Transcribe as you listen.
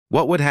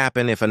What would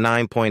happen if a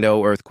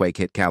 9.0 earthquake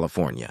hit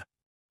California?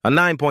 A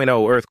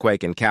 9.0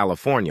 earthquake in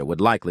California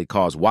would likely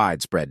cause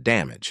widespread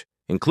damage,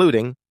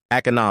 including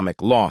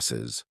economic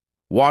losses,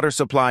 water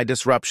supply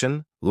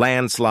disruption,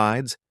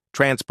 landslides,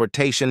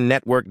 transportation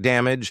network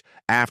damage,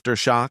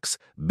 aftershocks,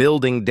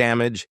 building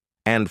damage,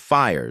 and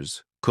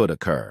fires could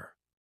occur.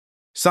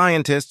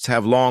 Scientists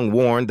have long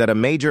warned that a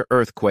major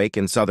earthquake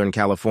in Southern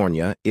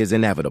California is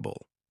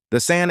inevitable. The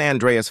San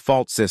Andreas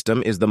Fault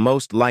system is the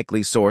most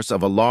likely source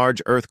of a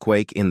large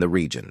earthquake in the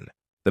region.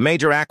 The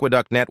major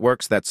aqueduct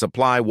networks that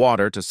supply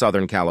water to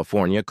Southern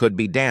California could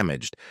be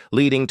damaged,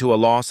 leading to a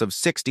loss of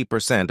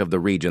 60% of the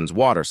region's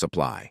water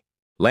supply.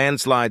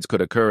 Landslides could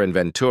occur in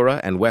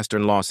Ventura and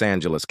western Los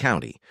Angeles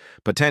County,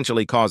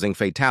 potentially causing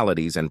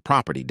fatalities and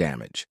property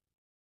damage.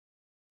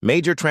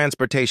 Major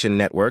transportation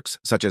networks,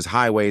 such as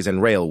highways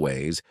and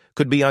railways,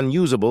 could be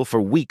unusable for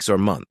weeks or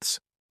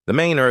months. The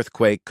main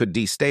earthquake could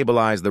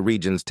destabilize the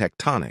region's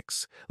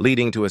tectonics,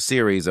 leading to a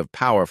series of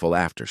powerful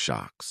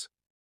aftershocks.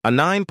 A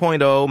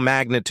 9.0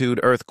 magnitude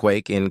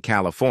earthquake in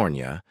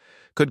California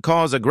could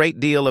cause a great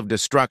deal of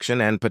destruction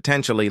and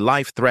potentially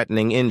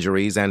life-threatening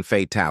injuries and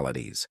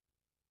fatalities.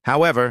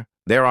 However,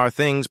 there are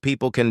things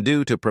people can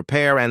do to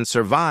prepare and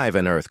survive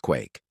an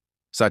earthquake,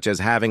 such as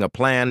having a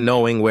plan,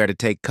 knowing where to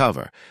take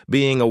cover,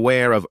 being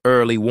aware of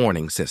early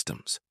warning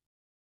systems.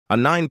 A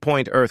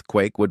 9-point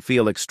earthquake would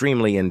feel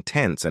extremely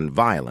intense and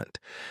violent.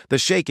 The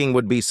shaking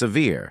would be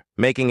severe,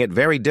 making it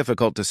very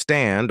difficult to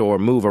stand or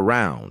move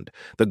around.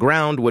 The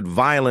ground would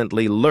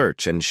violently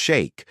lurch and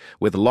shake,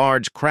 with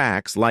large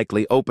cracks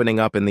likely opening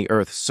up in the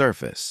Earth's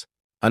surface.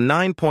 A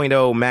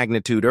 9.0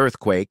 magnitude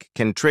earthquake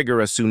can trigger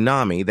a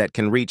tsunami that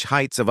can reach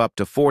heights of up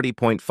to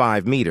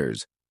 40.5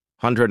 meters,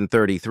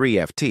 133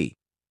 ft.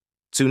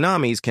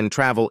 Tsunamis can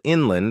travel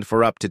inland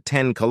for up to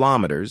 10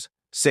 kilometers,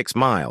 6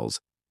 miles,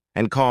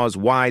 and cause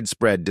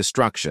widespread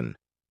destruction.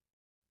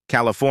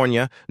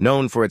 California,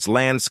 known for its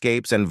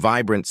landscapes and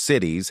vibrant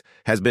cities,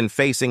 has been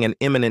facing an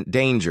imminent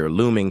danger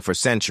looming for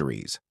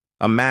centuries: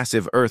 a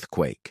massive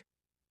earthquake.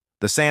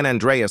 The San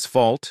Andreas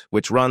Fault,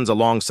 which runs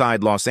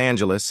alongside Los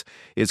Angeles,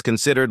 is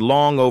considered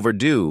long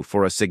overdue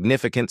for a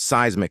significant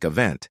seismic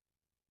event.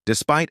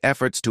 Despite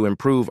efforts to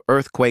improve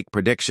earthquake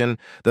prediction,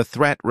 the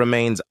threat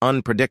remains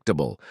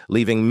unpredictable,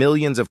 leaving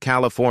millions of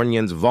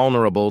Californians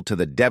vulnerable to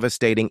the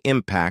devastating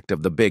impact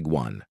of the big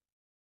one.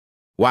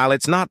 While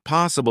it's not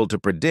possible to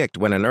predict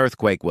when an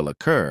earthquake will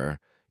occur,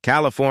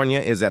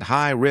 California is at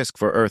high risk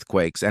for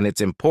earthquakes, and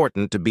it's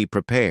important to be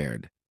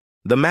prepared.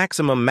 The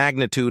maximum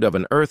magnitude of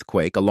an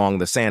earthquake along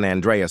the San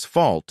Andreas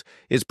Fault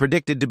is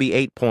predicted to be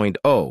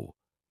 8.0,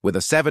 with a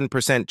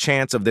 7%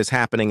 chance of this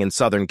happening in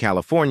Southern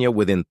California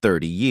within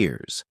 30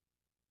 years.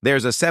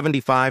 There's a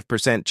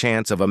 75%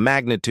 chance of a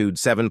magnitude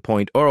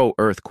 7.0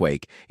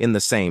 earthquake in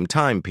the same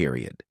time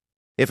period.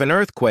 If an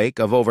earthquake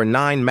of over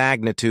 9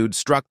 magnitude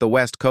struck the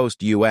West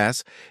Coast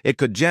U.S., it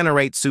could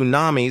generate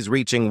tsunamis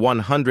reaching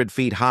 100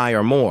 feet high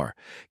or more,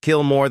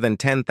 kill more than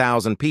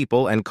 10,000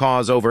 people, and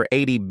cause over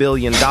 $80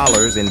 billion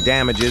in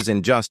damages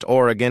in just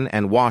Oregon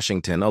and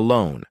Washington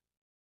alone.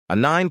 A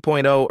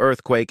 9.0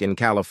 earthquake in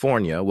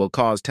California will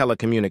cause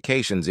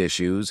telecommunications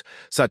issues,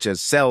 such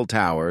as cell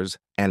towers,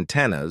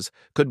 antennas,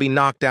 could be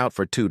knocked out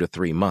for 2 to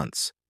 3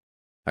 months.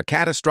 A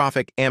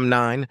catastrophic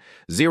M9,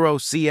 0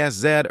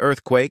 CSZ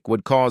earthquake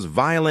would cause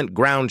violent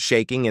ground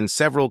shaking in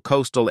several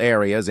coastal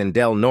areas in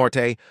Del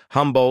Norte,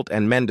 Humboldt,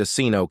 and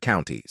Mendocino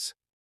counties.